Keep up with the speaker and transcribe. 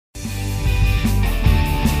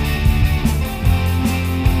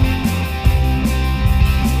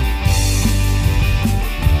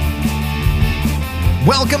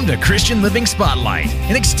Welcome to Christian Living Spotlight,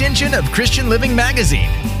 an extension of Christian Living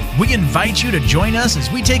Magazine. We invite you to join us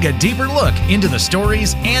as we take a deeper look into the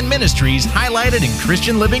stories and ministries highlighted in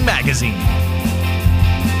Christian Living Magazine.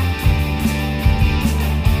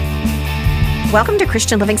 Welcome to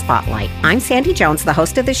Christian Living Spotlight. I'm Sandy Jones, the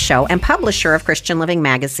host of this show and publisher of Christian Living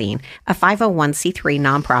Magazine, a 501c3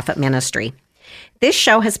 nonprofit ministry. This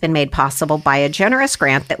show has been made possible by a generous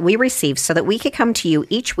grant that we received so that we could come to you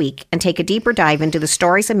each week and take a deeper dive into the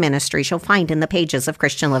stories and ministries you'll find in the pages of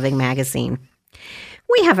Christian Living Magazine.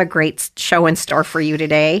 We have a great show in store for you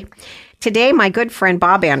today. Today, my good friend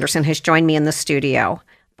Bob Anderson has joined me in the studio.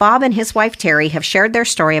 Bob and his wife Terry have shared their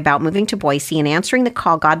story about moving to Boise and answering the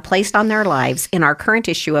call God placed on their lives in our current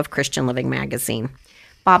issue of Christian Living Magazine.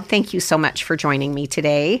 Bob, thank you so much for joining me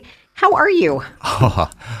today. How are you?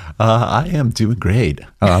 I am doing great.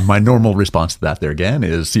 My normal response to that there again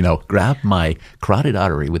is, grab my carotid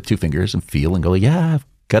artery with two fingers and feel and go, yeah, I've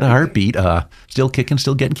got a heartbeat, still kicking,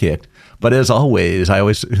 still getting kicked. But as always, I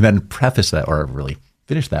always then preface that or really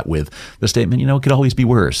finish that with the statement, it could always be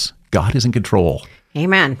worse. God is in control.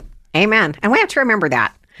 Amen. Amen. And we have to remember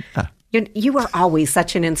that. Yeah. You are always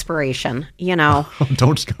such an inspiration,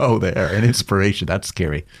 Don't go there. An inspiration, that's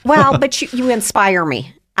scary. Well, but you inspire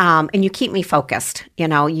me. And you keep me focused. We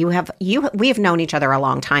have known each other a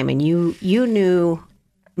long time, and you knew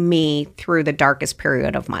me through the darkest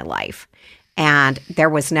period of my life. And there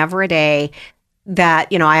was never a day that,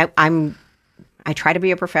 I try to be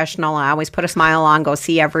a professional. I always put a smile on, go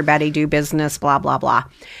see everybody, do business, blah, blah, blah.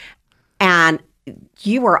 And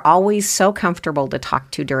you were always so comfortable to talk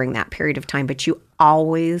to during that period of time, but you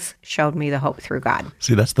always showed me the hope through God.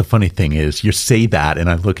 See, that's the funny thing is you say that, and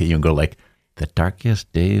I look at you and go like, the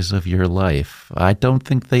darkest days of your life, I don't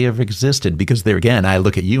think they ever existed, because there again, I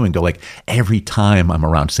look at you and go like, every time I'm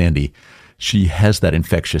around Sandy, she has that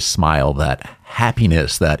infectious smile, that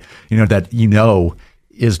happiness that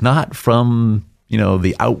is not from,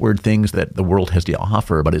 the outward things that the world has to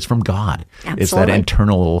offer, but it's from God. Absolutely. It's that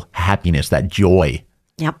internal happiness, that joy.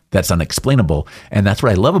 Yep. That's unexplainable. And that's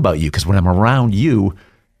what I love about you, because when I'm around you,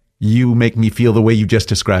 you make me feel the way you just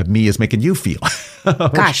described me as making you feel.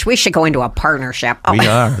 Gosh, we should go into a partnership. Oh. We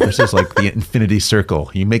are. This is like the infinity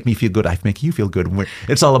circle. You make me feel good. I make you feel good.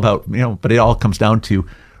 It's all about, but it all comes down to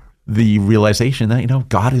the realization that,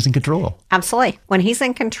 God is in control. Absolutely. When he's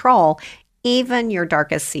in control, even your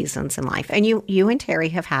darkest seasons in life. And you and Terry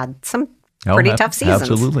have had some pretty tough seasons.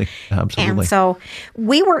 Absolutely. And so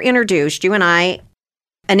we were introduced, you and I,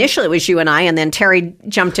 initially it was you and I, and then Terry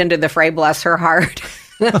jumped into the fray, bless her heart.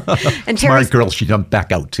 And smart girl, she jumped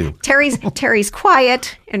back out too. Terry's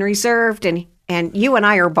quiet and reserved, and you and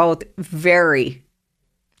I are both very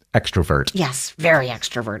extrovert. Yes, very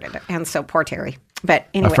extroverted. And so poor Terry. But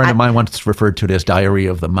anyway, a friend of mine once referred to it as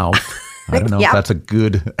diarrhea of the mouth. I don't know if that's a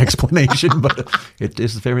good explanation, but it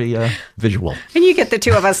is very visual. And you get the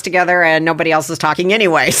two of us together and nobody else is talking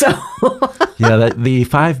anyway, so. Yeah, the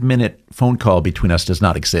 5-minute phone call between us does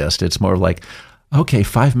not exist. It's more like, okay,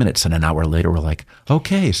 5 minutes, and an hour later, we're like,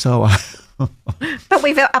 okay, so. But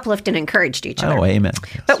we've uplifted and encouraged each other. Oh, amen.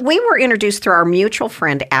 Yes. But we were introduced through our mutual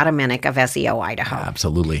friend, Adam Minnick of SEO, Idaho.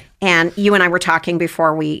 Absolutely. And you and I were talking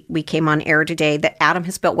before we came on air today that Adam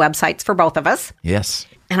has built websites for both of us. Yes.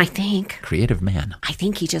 And I think... Creative man. I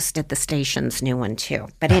think he just did the station's new one, too.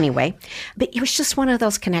 But anyway, but it was just one of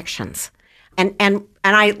those connections. And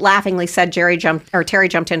I laughingly said Terry jumped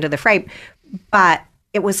into the fray, but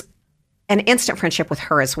it was an instant friendship with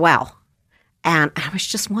her as well. And it was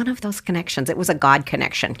just one of those connections. It was a God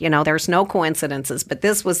connection. There's no coincidences, but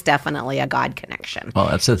this was definitely a God connection. Well,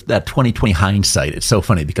 that's that 2020 hindsight. It's so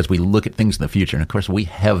funny because we look at things in the future, and of course, we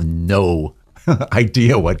have no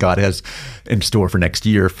idea what God has in store for next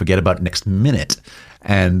year. Forget about next minute.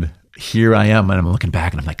 And here I am, and I'm looking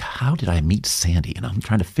back, and I'm like, how did I meet Sandy? And I'm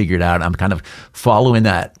trying to figure it out. I'm kind of following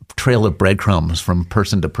that trail of breadcrumbs from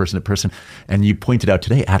person to person to person. And you pointed out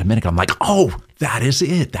today, Adam Minnick. I'm like, oh, that is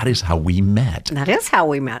it. That is how we met. That is how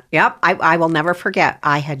we met. Yep. I will never forget.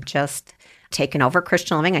 I had just taken over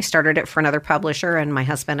Christian Living. I started it for another publisher, and my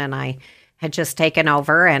husband and I had just taken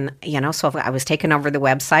over. And, so I was taking over the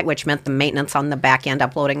website, which meant the maintenance on the back end,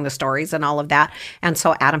 uploading the stories and all of that. And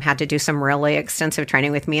so Adam had to do some really extensive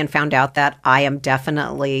training with me and found out that I am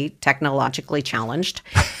definitely technologically challenged.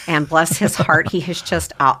 And bless his heart, he has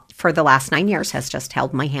just, for the last 9 years, has just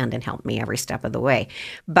held my hand and helped me every step of the way.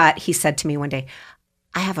 But he said to me one day,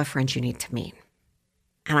 I have a friend you need to meet.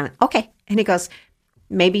 And I'm okay. And he goes,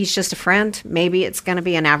 maybe he's just a friend. Maybe it's going to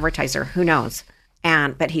be an advertiser. Who knows?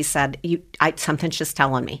 But he said, something's just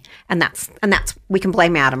telling me. And that's we can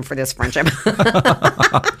blame Adam for this friendship.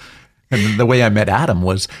 And the way I met Adam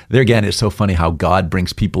was, there again, it's so funny how God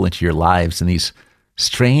brings people into your lives in these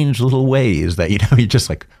strange little ways that, you're just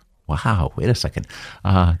like, wow, wait a second.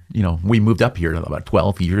 We moved up here about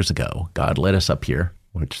 12 years ago. God led us up here,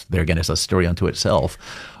 which there again is a story unto itself.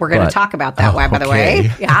 We're going to talk about that, by the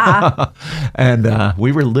way. Yeah. And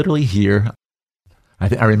we were literally here.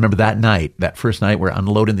 I remember that night, that first night, we're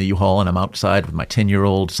unloading the U-Haul, and I'm outside with my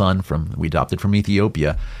 10-year-old son we adopted from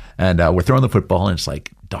Ethiopia, and we're throwing the football, and it's like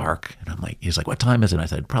dark, and he's like, what time is it? And I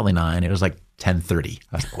said, probably 9. It was like 10:30.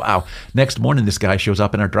 I was like, wow. Next morning, this guy shows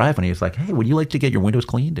up in our drive, and he's like, hey, would you like to get your windows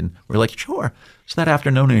cleaned? And we're like, sure. So that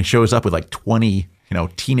afternoon, he shows up with like 20,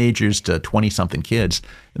 teenagers to 20-something kids,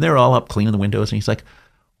 and they're all up cleaning the windows, and he's like,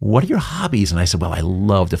 what are your hobbies? And I said, well, I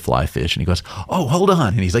love to fly fish. And he goes, oh, hold on.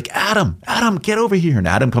 And he's like, Adam, get over here. And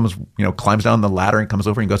Adam comes, climbs down the ladder and comes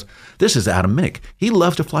over and goes, this is Adam Minnick. He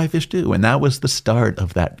loves to fly fish too. And that was the start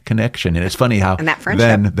of that connection. And it's funny how and that friendship.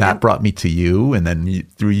 Then that brought me to you. And then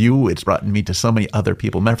through you, it's brought me to so many other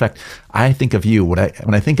people. Matter of fact, I think of you, when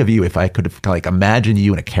I think of you, if I could imagine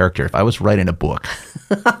you in a character, if I was writing a book.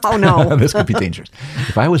 Oh, no. This could be dangerous.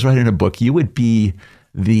 If I was writing a book, you would be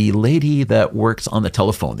the lady that works on the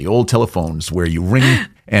telephone, the old telephones where you ring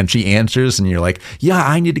and she answers and you're like, yeah,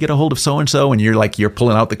 I need to get a hold of so-and-so. And you're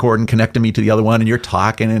pulling out the cord and connecting me to the other one and you're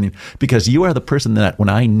talking. And because you are the person that when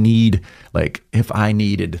I need, if I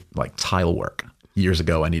needed tile work years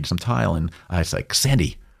ago, I needed some tile. And I was like,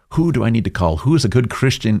 Sandy, who do I need to call? Who's a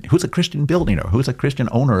Christian building or who's a Christian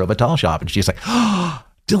owner of a tile shop? And she's like, oh,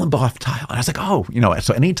 Dylan Boff Tile. And I was like, oh,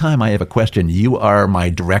 so anytime I have a question, you are my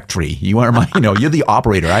directory. You are my, you're the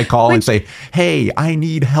operator. I call and say, hey, I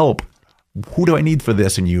need help. Who do I need for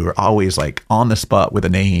this? And you're always on the spot with a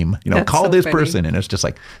name, call this person. And it's just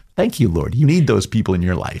like, thank you, Lord. You need those people in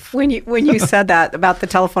your life. When you said that about the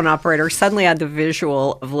telephone operator, suddenly I had the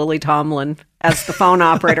visual of Lily Tomlin as the phone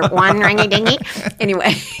operator. One ringy dingy.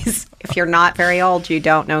 Anyways, if you're not very old, you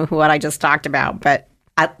don't know what I just talked about. But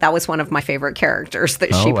that was one of my favorite characters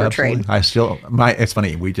that she portrayed. Absolutely. It's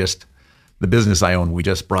funny. The business I own, we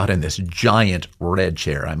just brought in this giant red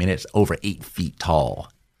chair. I mean, it's over 8 feet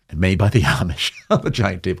tall and made by the Amish, the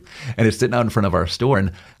giant table. And it's sitting out in front of our store.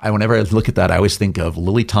 And whenever I look at that, I always think of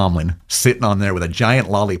Lily Tomlin sitting on there with a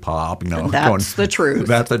giant lollipop, That's the truth.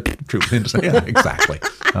 That's the truth. Yeah, exactly.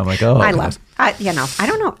 I'm like, oh. I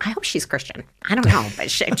don't know. I hope she's Christian. I don't know.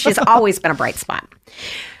 But she's always been a bright spot.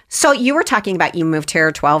 So you were talking about you moved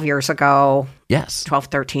here 12 years ago. Yes. 12,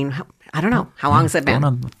 13. I don't know. How long has it been?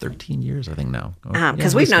 Going on 13 years, I think now.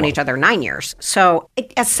 Because we've known each other 9 years. So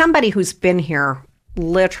as somebody who's been here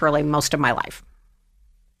literally most of my life,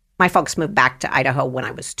 my folks moved back to Idaho when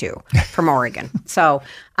I was 2 from Oregon. So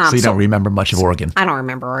you don't remember much of Oregon? I don't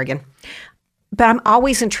remember Oregon. But I'm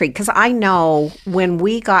always intrigued because I know when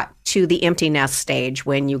we got to the empty nest stage,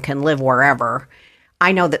 when you can live wherever,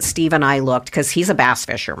 I know that Steve and I looked, because he's a bass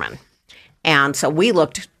fisherman. And so we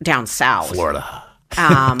looked down south. Florida.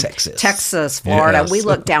 Texas, Florida. Yes. We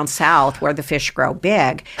looked down south where the fish grow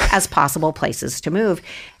big as possible places to move.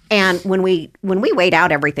 And when we weighed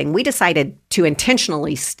out everything, we decided to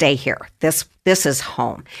intentionally stay here. This is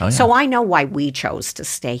home. Oh, yeah. So I know why we chose to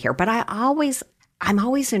stay here. But I'm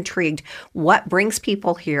always intrigued. What brings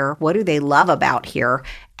people here? What do they love about here?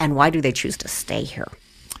 And why do they choose to stay here?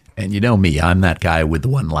 And you know me, I'm that guy with the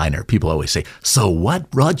one-liner. People always say, so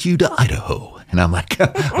what brought you to Idaho? And I'm like,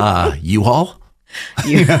 U-Haul?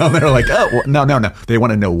 They're like, oh, well, no. They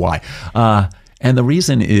want to know why. And the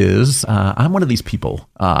reason is I'm one of these people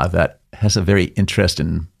that has a very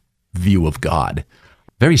interesting view of God.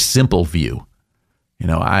 Very simple view.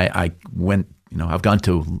 I went, I've gone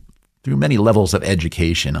through many levels of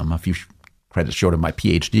education. I'm a few credits short of my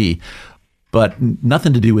PhD, but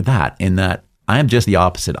nothing to do with that, in that I am just the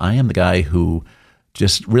opposite. I am the guy who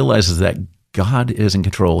just realizes that God is in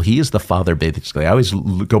control. He is the father, basically. I always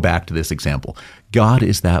go back to this example. God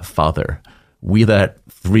is that father. We that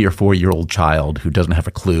 3 or 4 year old child who doesn't have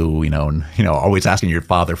a clue, and always asking your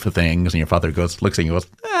father for things, and your father looks at you and goes,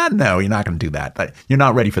 no, you're not going to do that. You're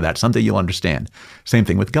not ready for that. Someday you'll understand. Same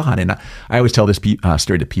thing with God. And I always tell this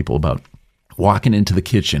story to people about walking into the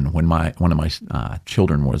kitchen when one of my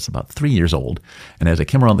children was about 3 years old. And as I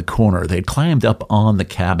came around the corner, they'd climbed up on the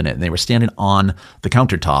cabinet and they were standing on the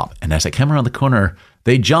countertop. And as I came around the corner,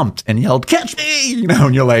 they jumped and yelled, catch me,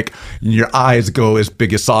 and you're like, your eyes go as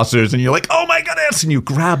big as saucers and you're like, oh my goodness. And you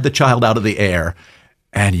grab the child out of the air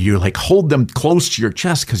and you hold them close to your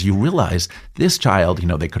chest because you realize this child,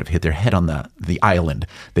 they could have hit their head on the island.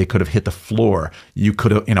 They could have hit the floor. You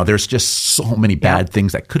could have, there's just so many bad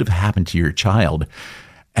things that could have happened to your child.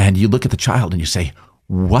 And you look at the child and you say,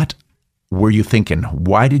 what were you thinking?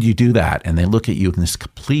 Why did you do that? And they look at you in this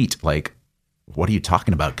complete, like, what are you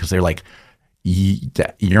talking about? Because they're like,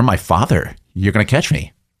 you're my father. You're going to catch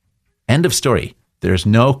me. End of story. There's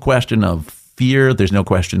no question of fear. There's no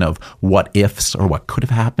question of what ifs or what could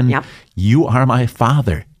have happened. Yep. You are my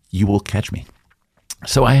father. You will catch me.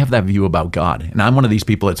 So I have that view about God. And I'm one of these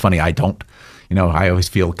people. It's funny. I don't, I always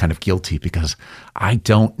feel kind of guilty because I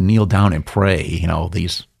don't kneel down and pray,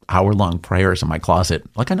 these hour-long prayers in my closet.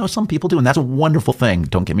 Like I know some people do, and that's a wonderful thing.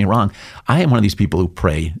 Don't get me wrong. I am one of these people who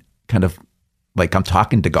pray kind of like I'm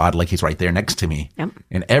talking to God like he's right there next to me. Yep.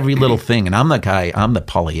 In every little thing. And I'm the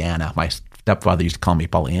Pollyanna. My stepfather used to call me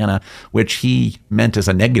Pollyanna, which he meant as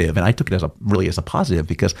a negative, and I took it as a positive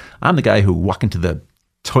because I'm the guy who walk into the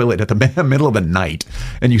toilet at the middle of the night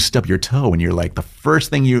and you stub your toe and you're like the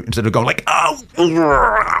first thing instead of going like, oh,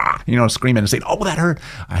 screaming and saying, oh, that hurt.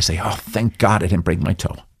 I say, oh, thank God I didn't break my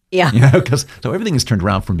toe. Yeah. Because so everything is turned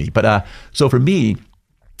around for me. But so for me,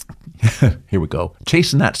 here we go.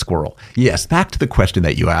 Chasing that squirrel. Yes, back to the question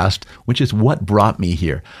that you asked, which is what brought me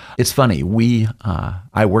here. It's funny.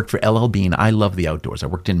 I worked for LL Bean. I love the outdoors. I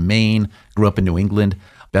worked in Maine, grew up in New England.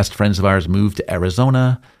 Best friends of ours moved to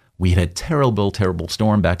Arizona. We had a terrible, terrible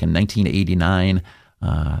storm back in 1989.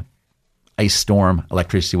 Ice storm.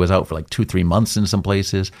 Electricity was out for like 2-3 months in some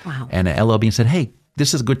places. Wow. And LL Bean said, hey,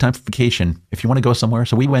 this is a good time for vacation if you want to go somewhere.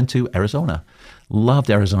 So we went to Arizona. Loved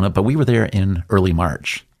Arizona, but we were there in early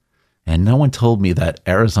March. And no one told me that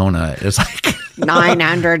Arizona is like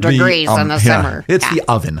 900 degrees in the summer. It's the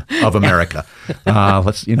oven of America.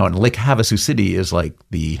 And Lake Havasu City is like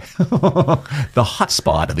the the hot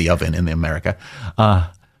spot of the oven in America.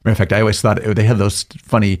 Matter of fact, I always thought they had those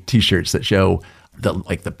funny T-shirts that show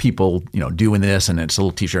the people doing this, and it's a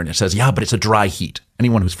little T-shirt and it says, "Yeah, but it's a dry heat."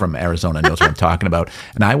 Anyone who's from Arizona knows what I'm talking about.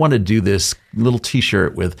 And I wanted to do this little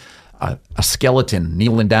T-shirt with a skeleton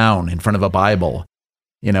kneeling down in front of a Bible.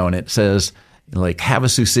 And it says, like,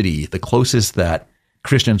 Havasu City, the closest that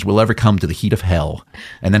Christians will ever come to the heat of hell.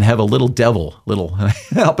 And then have a little devil,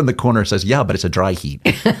 up in the corner says, yeah, but it's a dry heat.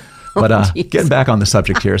 But getting back on the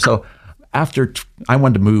subject here. So after I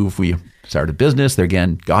wanted to move, we started a business. There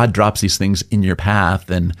again, God drops these things in your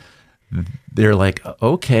path. And they're like,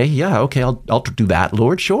 okay, I'll do that,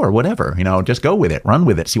 Lord. Sure, whatever. Just go with it, run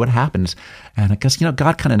with it, see what happens. And I guess,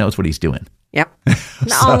 God kind of knows what he's doing. Yep.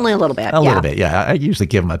 Only a little bit. A little bit, yeah. I usually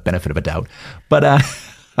give him a benefit of a doubt. But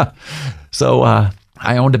so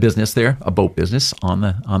I owned a business there, a boat business on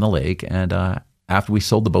the lake. And after we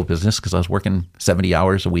sold the boat business, because I was working 70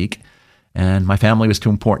 hours a week, and my family was too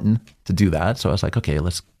important to do that. So I was like, okay,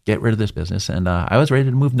 let's get rid of this business. And I was ready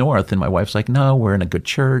to move north. And my wife's like, no, we're in a good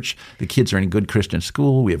church. The kids are in a good Christian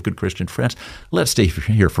school. We have good Christian friends. Let's stay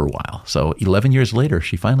here for a while. So 11 years later,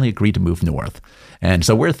 she finally agreed to move north. And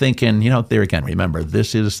so we're thinking, there again, remember,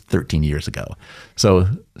 this is 13 years ago. So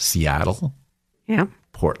Seattle, yeah,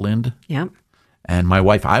 Portland, yeah. And my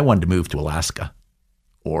wife, I wanted to move to Alaska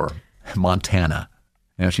or Montana.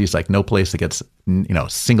 She's like, no place that gets,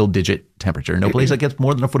 single digit temperature, no place that gets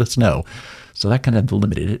more than a foot of snow. So that kind of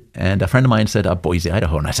limited it. And a friend of mine said, Boise,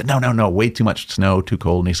 Idaho. And I said, no, way too much snow, too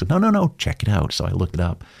cold. And he said, no, check it out. So I looked it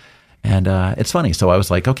up. And it's funny. So I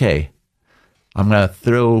was like, okay, I'm going to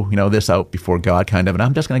throw, this out before God kind of, and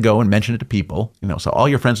I'm just going to go and mention it to people. So all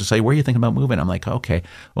your friends will say, where are you thinking about moving? I'm like, okay,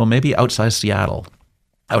 well, maybe outside Seattle,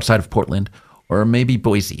 outside of Portland, or maybe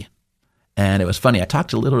Boise. And it was funny. I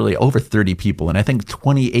talked to literally over 30 people, and I think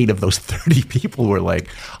 28 of those 30 people were like,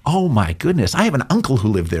 oh my goodness, I have an uncle who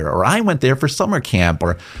lived there, or I went there for summer camp.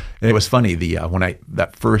 Or it was funny,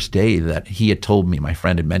 that first day that he had told me, my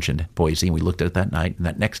friend had mentioned Boise, and we looked at it that night. And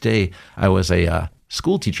that next day, I was a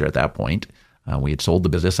school teacher at that point. We had sold the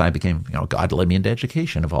business. I became, God led me into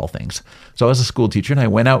education of all things. So I was a school teacher, and I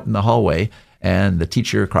went out in the hallway, and the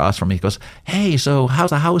teacher across from me goes, hey, so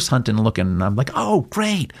how's the house hunting looking? And I'm like, oh,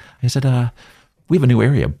 great. I said, we have a new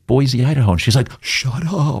area, Boise, Idaho. And she's like, shut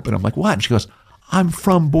up. And I'm like, what? And she goes, I'm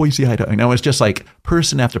from Boise, Idaho. It's just like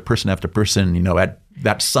person after person after person, at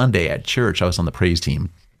that Sunday at church, I was on the praise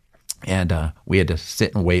team. And we had to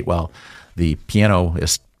sit and wait while the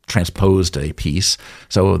pianist transposed a piece.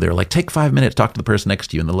 So they're like, take 5 minutes, talk to the person next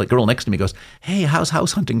to you. And the girl next to me goes, hey, how's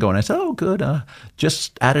house hunting going? I said, oh, good.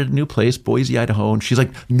 Just added a new place, Boise, Idaho. And she's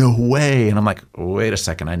like, no way. And I'm like, wait a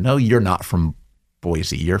second. I know you're not from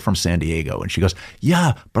Boise. You're from San Diego. And she goes,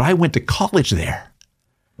 yeah, but I went to college there.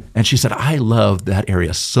 And she said, I love that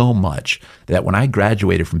area so much that when I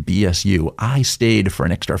graduated from BSU, I stayed for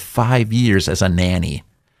an extra 5 years as a nanny.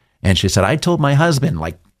 And she said, I told my husband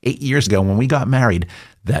like 8 years ago when we got married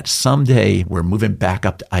that someday we're moving back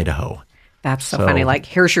up to Idaho. That's so funny. Like,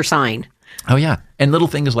 here's your sign. Oh, yeah. And little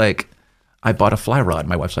things like I bought a fly rod.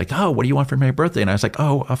 My wife's like, oh, what do you want for my birthday? And I was like,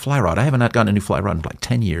 oh, a fly rod. I haven't gotten a new fly rod in like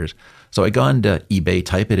 10 years. So I go into eBay,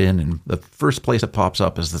 type it in, and the first place that pops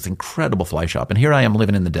up is this incredible fly shop. And here I am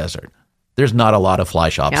living in the desert. There's not a lot of fly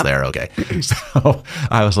shops there, okay? So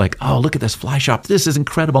I was like, oh, look at this fly shop. This is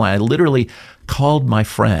incredible. And I literally called my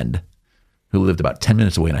friend who lived about 10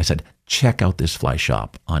 minutes away, and I said, check out this fly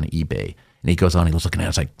shop on eBay. And he goes on, he was looking at it. I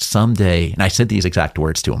was like, someday, and I said these exact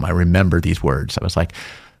words to him. I remember these words. I was like,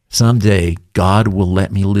 someday God will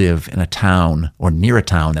let me live in a town or near a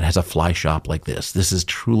town that has a fly shop like this. This is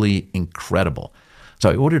truly incredible. So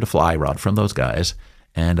I ordered a fly rod from those guys.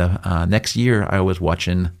 And next year I was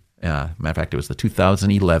watching, matter of fact, it was the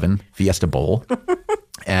 2011 Fiesta Bowl.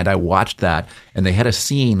 And I watched that, and they had a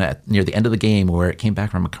scene near the end of the game where it came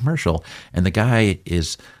back from a commercial, and the guy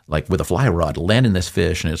is like with a fly rod landing this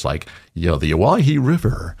fish, and it's like, the Owyhee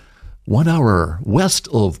River, 1 hour west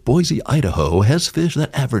of Boise, Idaho, has fish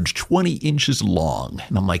that average 20 inches long.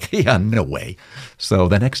 And I'm like, yeah, no way. So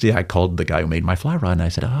the next day I called the guy who made my fly rod, and I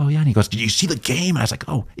said, oh, yeah. And he goes, did you see the game? And I was like,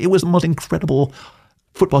 oh, it was the most incredible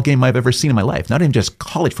football game I've ever seen in my life. Not even just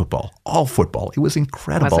college football, all football. It was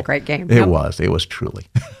incredible. It was a great game. It was truly.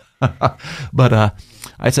 But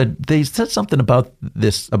I said, they said something about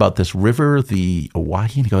this river, the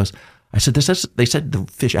Owyhee. And he goes, I said, they said the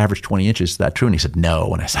fish averaged 20 inches. Is that true? And he said,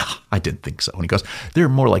 no. And I said, I didn't think so. And he goes, they're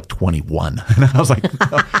more like 21. And I was like,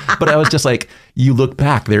 no. But I was just like, you look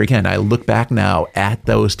back there again. I look back now at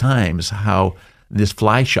those times, how this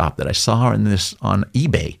fly shop that I saw on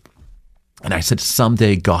eBay. And I said,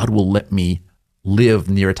 someday God will let me live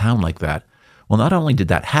near a town like that. Well, not only did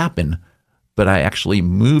that happen, but I actually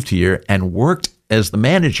moved here and worked as the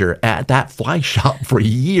manager at that fly shop for a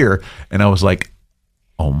year. And I was like,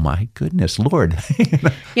 oh my goodness, Lord.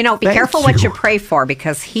 Be careful what you pray for,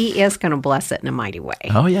 because he is going to bless it in a mighty way.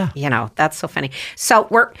 Oh, yeah. That's so funny. So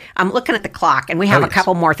I'm looking at the clock, and we have a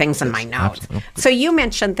couple more things in my notes. Absolutely. So you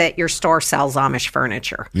mentioned that your store sells Amish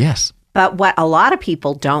furniture. Yes. But what a lot of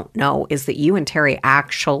people don't know is that you and Terry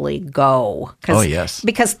actually go. Oh, yes.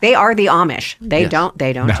 Because they are the Amish. They don't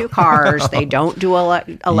do cars. They don't do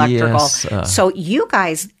electrical. Yes, so you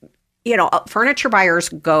guys, furniture buyers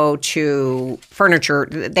go to furniture.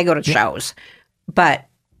 They go to shows. But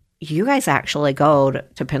you guys actually go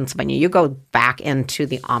to Pennsylvania. You go back into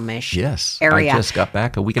the Amish area. I just got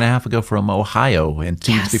back a week and a half ago from Ohio. And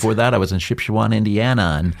 2 weeks before that, I was in Shipshewana,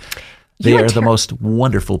 Indiana. And they are the most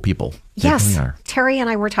wonderful people. Yes. Terry and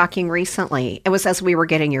I were talking recently. It was as we were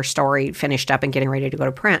getting your story finished up and getting ready to go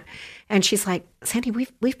to print. And she's like, Sandy,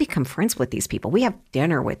 we've become friends with these people. We have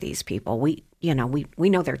dinner with these people. We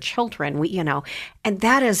know their children. And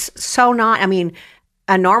that is so not,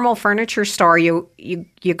 a normal furniture store, you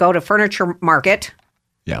go to furniture market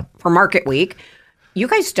for market week. You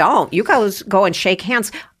guys don't. You guys go and shake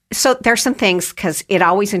hands. So there's some things, because it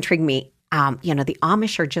always intrigued me. The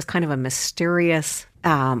Amish are just kind of a mysterious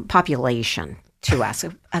population to us,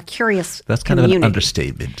 a curious That's kind community. of an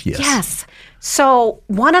understatement, yes. Yes. So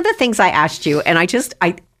one of the things I asked you, and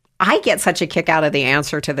I get such a kick out of the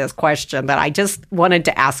answer to this question that I just wanted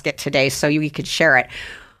to ask it today so you could share it.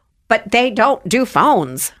 But they don't do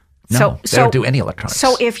phones. No, they don't do any electronics.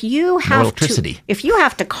 So if you have electricity. If you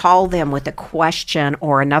have to call them with a question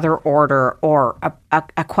or another order or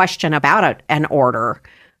a question about an order,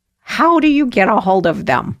 how do you get a hold of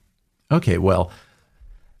them? Okay, well,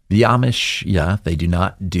 the Amish, they do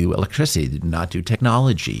not do electricity. They do not do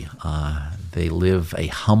technology. They live a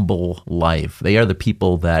humble life. They are the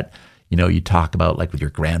people that, you talk about, like with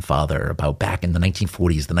your grandfather, about back in the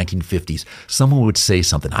 1940s, the 1950s. Someone would say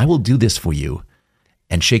something, I will do this for you,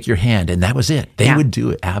 and shake your hand, and that was it. They would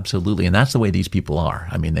do it, absolutely. And that's the way these people are.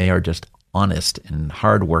 They are just honest and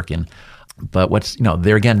hardworking. But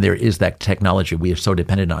there is that technology. We are so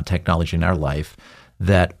dependent on technology in our life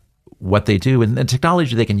that what they do, and the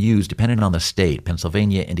technology they can use, depending on the state,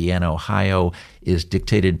 Pennsylvania, Indiana, Ohio, is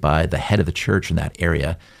dictated by the head of the church in that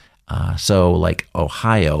area. So like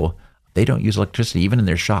Ohio, they don't use electricity, even in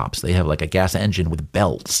their shops. They have like a gas engine with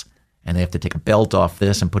belts, and they have to take a belt off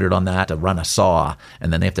this and put it on that to run a saw.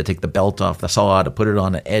 And then they have to take the belt off the saw to put it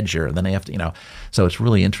on an edger. And then they have to, so it's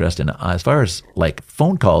really interesting. As far as like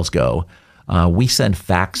phone calls go, we send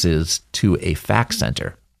faxes to a fax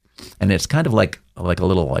center, and it's kind of like a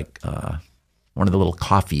little one of the little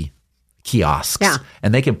coffee kiosks,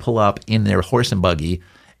 and they can pull up in their horse and buggy,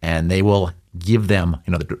 and they will give them,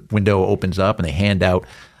 the window opens up and they hand out,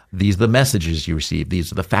 these are the messages you received,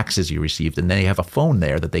 these are the faxes you received, and they have a phone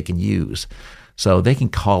there that they can use. So they can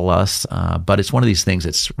call us, but it's one of these things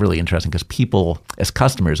that's really interesting, because people, as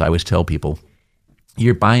customers, I always tell people,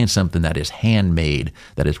 You're buying something that is handmade,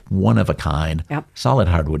 that is one of a kind, solid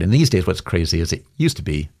hardwood. And these days, what's crazy is it used to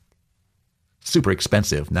be super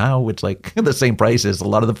expensive. Now it's like the same price as a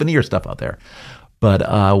lot of the veneer stuff out there.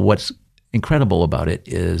 But what's incredible about it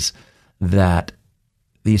is that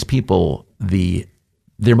these people,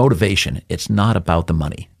 their motivation, it's not about the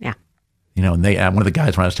money. Yeah. You know, and one of the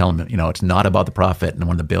guys, when I was telling him, it's not about the profit, and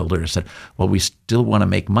one of the builders said, well, we still want to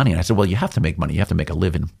make money. And I said, well, you have to make money. You have to make a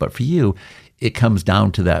living. But for you, it comes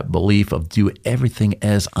down to that belief of do everything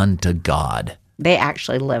as unto God. They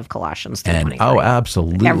actually live Colossians 2:23. Oh,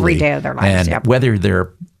 absolutely. Every day of their lives. And whether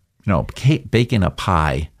they're, baking a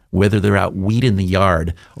pie, whether they're out weeding the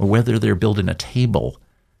yard, or whether they're building a table,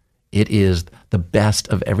 it is the best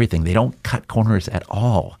of everything. They don't cut corners at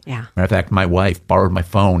all. Yeah. Matter of fact, my wife borrowed my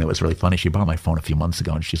phone. It was really funny. She borrowed my phone a few months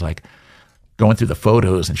ago, and she's like going through the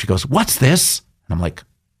photos, and she goes, "What's this?" And I'm like,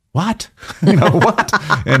 "What?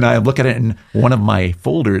 What?" And I look at it, and one of my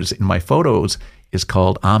folders in my photos is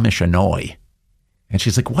called Amish Annoy. And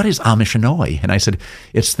she's like, "What is Amish Annoy?" And I said,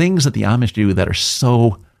 "It's things that the Amish do that are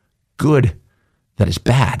so good that is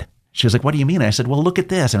bad." She was like, "What do you mean?" I said, "Well, look at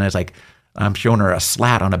this." And I was like, I'm showing her a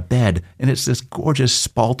slat on a bed, and it's this gorgeous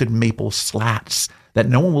spalted maple slats that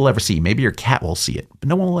no one will ever see. Maybe your cat will see it, but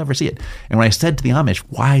no one will ever see it. And when I said to the Amish,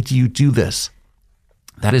 "Why do you do this?"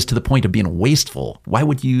 That is to the point of being wasteful. Why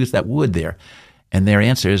would you use that wood there? And their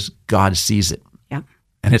answer is, God sees it. Yeah.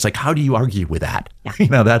 And it's like, how do you argue with that?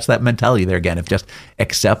 Yeah. That's that mentality there again of just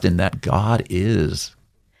accepting that God is,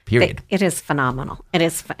 period. It is phenomenal. It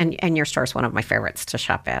is, and your store is one of my favorites to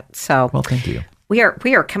shop at. So, well, thank you. We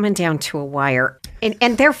are coming down to a wire,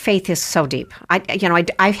 and their faith is so deep.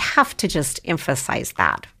 I have to just emphasize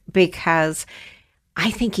that, because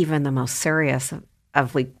I think even the most serious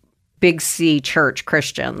of big C church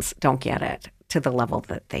Christians don't get it to the level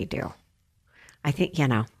that they do. I think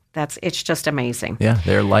it's just amazing. Yeah,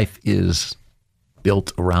 their life is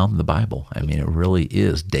built around the Bible. I mean, it really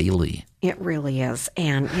is daily. It really is,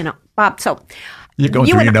 and Bob. So. You're going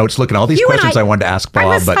through your notes, looking at all these questions I wanted to ask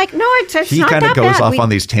Bob, but it's he kind of goes off on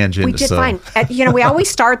these tangents. We did fine. We always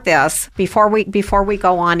start this before we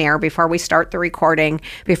go on air, before we start the recording,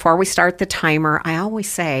 before we start the timer. I always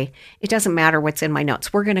say, it doesn't matter what's in my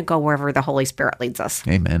notes. We're going to go wherever the Holy Spirit leads us.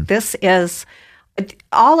 Amen. This is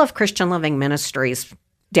all of Christian Living Ministries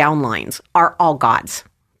downlines are all God's.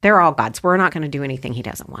 They're all God's. We're not going to do anything He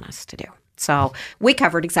doesn't want us to do. So we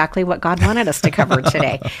covered exactly what God wanted us to cover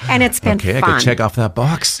today. And it's been fun. Okay, I can check off that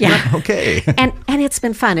box. Yeah. Okay. And it's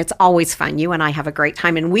been fun. It's always fun. You and I have a great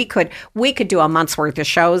time. And we could do a month's worth of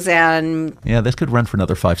shows. And yeah, this could run for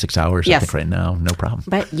another 5-6 hours, yes. I think, right now. No problem.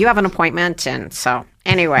 But you have an appointment. And so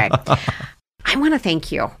anyway, I want to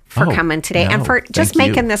thank you for coming today and for just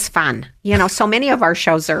making this fun. So many of our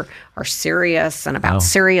shows are serious and about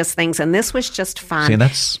serious things. And this was just fun. See, and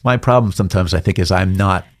that's my problem sometimes, I think, is I'm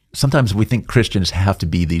not. Sometimes we think Christians have to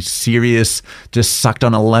be these serious, just sucked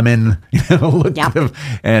on a lemon,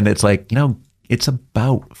 and it's like, it's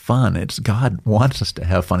about fun. It's God wants us to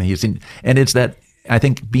have fun. And it's that, I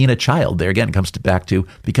think, being a child there again comes back to,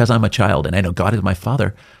 because I'm a child and I know God is my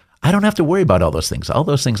Father, I don't have to worry about all those things. All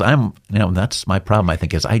those things that's my problem, I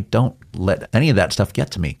think, is I don't let any of that stuff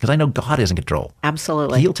get to me because I know God is in control.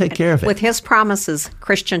 Absolutely. He'll take care of it. With His promises,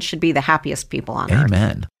 Christians should be the happiest people on earth.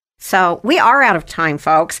 Amen. So we are out of time,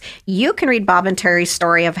 folks. You can read Bob and Terry's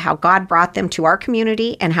story of how God brought them to our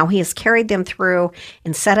community and how He has carried them through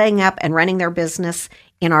in setting up and running their business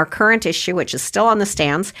in our current issue, which is still on the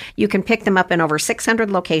stands. You can pick them up in over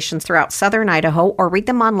 600 locations throughout southern Idaho or read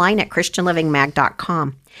them online at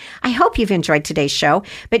ChristianLivingMag.com. I hope you've enjoyed today's show,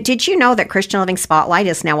 but did you know that Christian Living Spotlight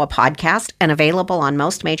is now a podcast and available on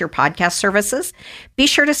most major podcast services? Be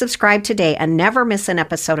sure to subscribe today and never miss an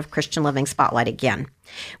episode of Christian Living Spotlight again.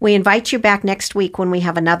 We invite you back next week when we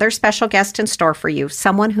have another special guest in store for you,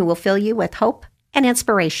 someone who will fill you with hope and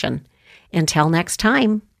inspiration. Until next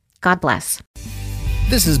time, God bless.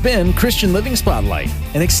 This has been Christian Living Spotlight,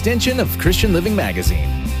 an extension of Christian Living Magazine,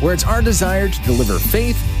 where it's our desire to deliver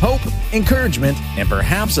faith, hope, encouragement, and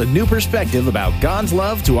perhaps a new perspective about God's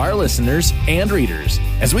love to our listeners and readers,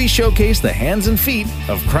 as we showcase the hands and feet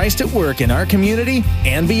of Christ at work in our community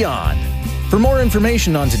and beyond. For more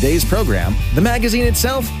information on today's program, the magazine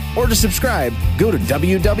itself, or to subscribe, go to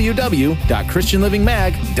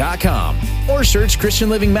www.christianlivingmag.com or search Christian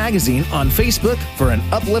Living Magazine on Facebook for an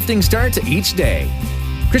uplifting start to each day.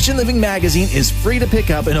 Christian Living Magazine is free to pick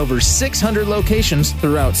up in over 600 locations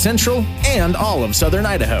throughout central and all of southern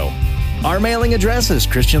Idaho. Our mailing address is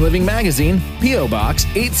Christian Living Magazine, P.O. Box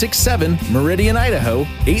 867, Meridian, Idaho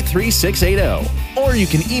 83680. Or you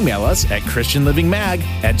can email us at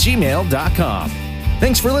christianlivingmag@gmail.com.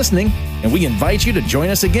 Thanks for listening. and we invite you to join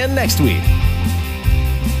us again next week.